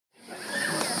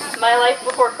My life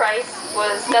before Christ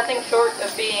was nothing short of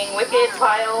being wicked,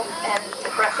 vile, and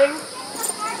depressing.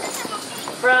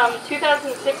 From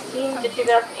 2016 to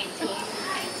 2018,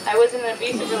 I was in an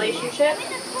abusive relationship,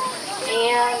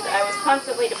 and I was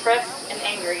constantly depressed and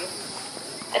angry.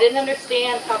 I didn't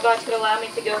understand how God could allow me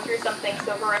to go through something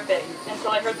so horrific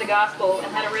until I heard the gospel and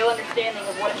had a real understanding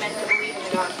of what it meant to believe in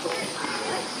the gospel.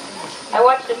 I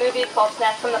watched a movie called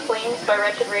Snatched from the Flames by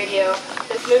Wretched Radio.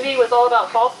 This movie was all about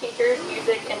false teachers,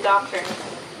 music, and doctrine.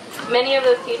 Many of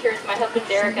those teachers my husband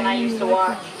Derek and I used to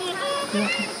watch.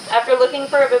 After looking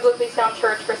for a biblically sound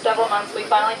church for several months, we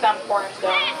finally found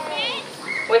Cornerstone.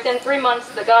 Within 3 months,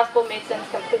 the gospel made sense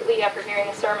completely after hearing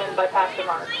a sermon by Pastor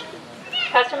Mark.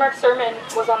 Pastor Mark's sermon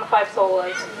was on the 5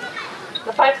 solas.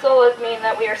 The 5 solas mean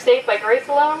that we are saved by grace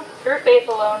alone, through faith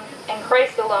alone, and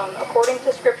Christ alone, according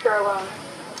to Scripture alone,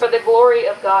 for the glory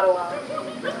of God alone.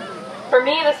 For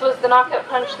me, this was the knockout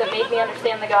punch that made me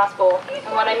understand the gospel.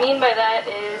 And what I mean by that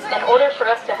is, in order for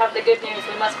us to have the good news,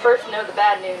 we must first know the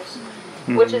bad news,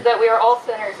 which is that we are all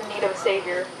sinners in need of a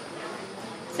Savior.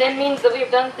 Sin means that we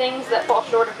have done things that fall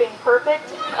short of being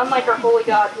perfect, unlike our holy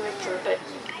God who is perfect.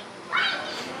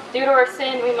 Due to our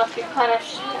sin, we must be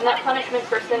punished, and that punishment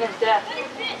for sin is death.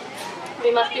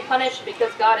 We must be punished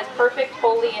because God is perfect,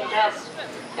 holy, and just,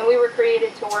 and we were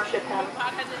created to worship Him.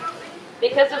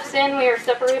 Because of sin, we are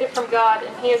separated from God,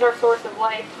 and He is our source of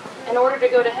life. In order to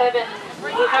go to heaven,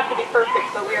 we have to be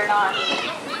perfect, but we are not.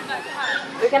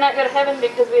 We cannot go to heaven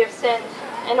because we have sinned.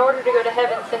 In order to go to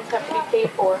heaven, sins have to be paid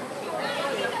for.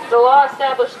 The law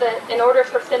established that in order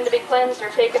for sin to be cleansed or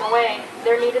taken away,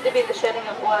 there needed to be the shedding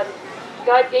of blood.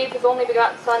 God gave His only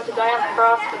begotten Son to die on the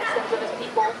cross for the sins of His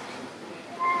people.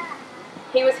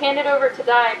 He was handed over to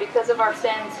die because of our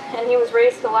sins, and He was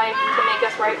raised to life to make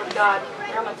us right with God.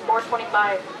 Romans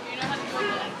 4:25.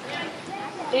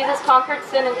 Jesus conquered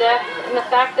sin and death, and the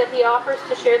fact that He offers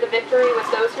to share the victory with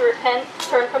those who repent,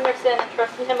 turn from their sin, and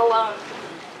trust in Him alone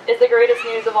is the greatest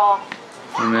news of all.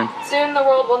 Amen. Soon the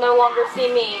world will no longer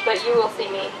see me, but you will see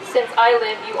me. Since I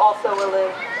live, you also will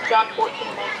live. John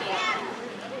 14:19.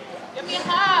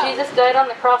 Jesus died on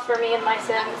the cross for me and my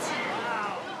sins.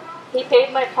 He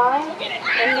paid my fine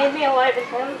and made me alive in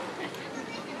Him.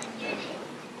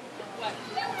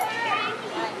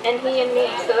 And He in me,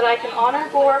 so that I can honor,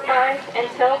 glorify, and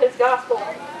tell His gospel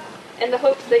in the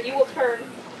hopes that you will turn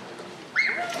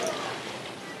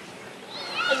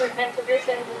and repent of your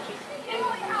sins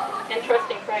and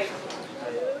trust in Christ.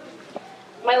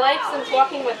 My life since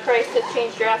walking with Christ has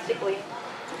changed drastically.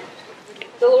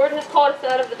 The Lord has called us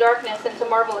out of the darkness into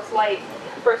marvelous light.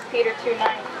 1 Peter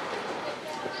 2:9.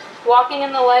 Walking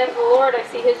in the light of the Lord, I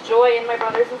see His joy in my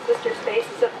brothers and sisters'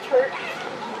 faces at the church.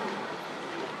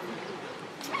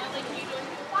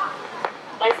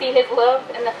 I see His love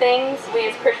in the things we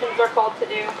as Christians are called to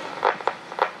do.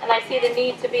 And I see the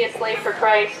need to be a slave for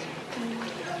Christ.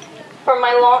 For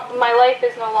my life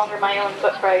is no longer my own,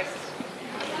 but Christ's.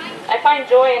 I find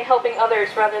joy in helping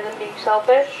others rather than being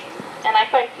selfish. And I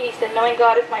find peace in knowing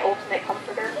God is my ultimate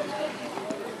comforter.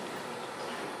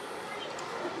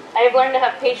 I have learned to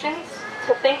have patience,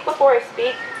 to think before I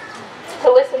speak,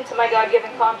 to listen to my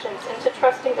God-given conscience, and to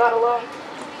trust in God alone.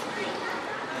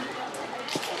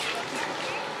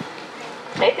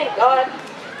 I thank God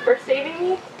for saving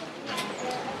me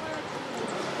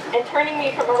and turning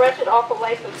me from a wretched, awful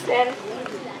life of sin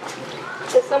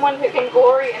to someone who can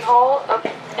glory in awe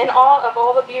of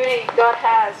all the beauty God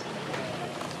has.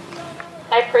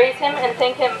 I praise Him and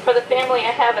thank Him for the family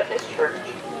I have at this church.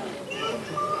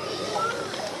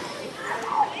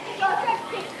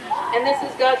 And this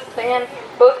is God's plan.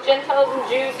 Both Gentiles and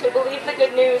Jews who believe the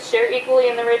good news share equally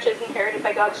in the riches inherited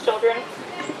by God's children.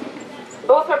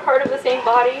 Both are part of the same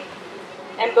body,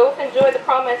 and both enjoy the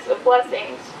promise of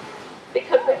blessings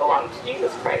because they belong to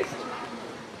Jesus Christ.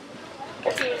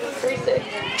 Ephesians 3:6.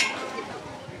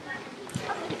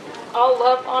 All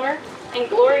love, honor, and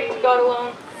glory to God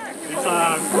alone.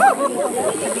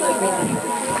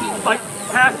 Like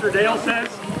Pastor Dale says,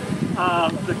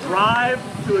 the drive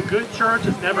to a good church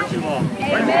is never too long.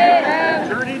 Amen.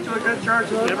 The journey to a good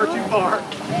church is never too far.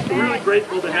 We're really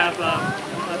grateful to have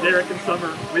Derek and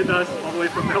Summer with us all the way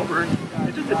from Melbourne.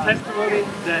 It's just a testimony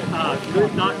that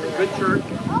good doctrine, good church,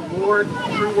 Lord,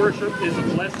 true worship is a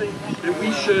blessing that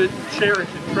we should cherish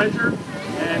and treasure.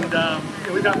 And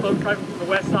we've got folks driving from the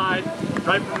west side,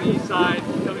 driving from the east side,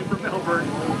 coming from Melbourne.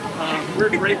 We're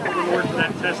grateful to the Lord for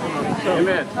that testimony. So,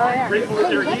 Amen. Grateful that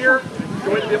they're here.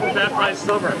 Enjoy to be able to baptize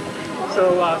Summer.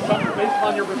 So, Summer, based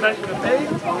upon your profession of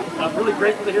faith, I'm really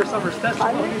grateful to hear Summer's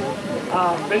testimony.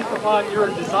 Based upon your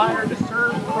desire to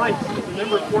serve Christ as a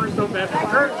member of Cornerstone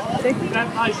Baptist Church, we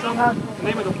baptize Summer in the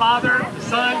name of the Father, the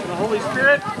Son, and the Holy Holy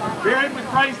Spirit, buried with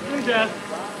Christ in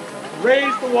death,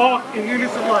 raised to walk in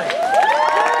newness of life.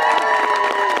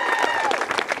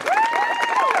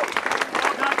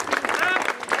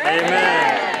 Amen.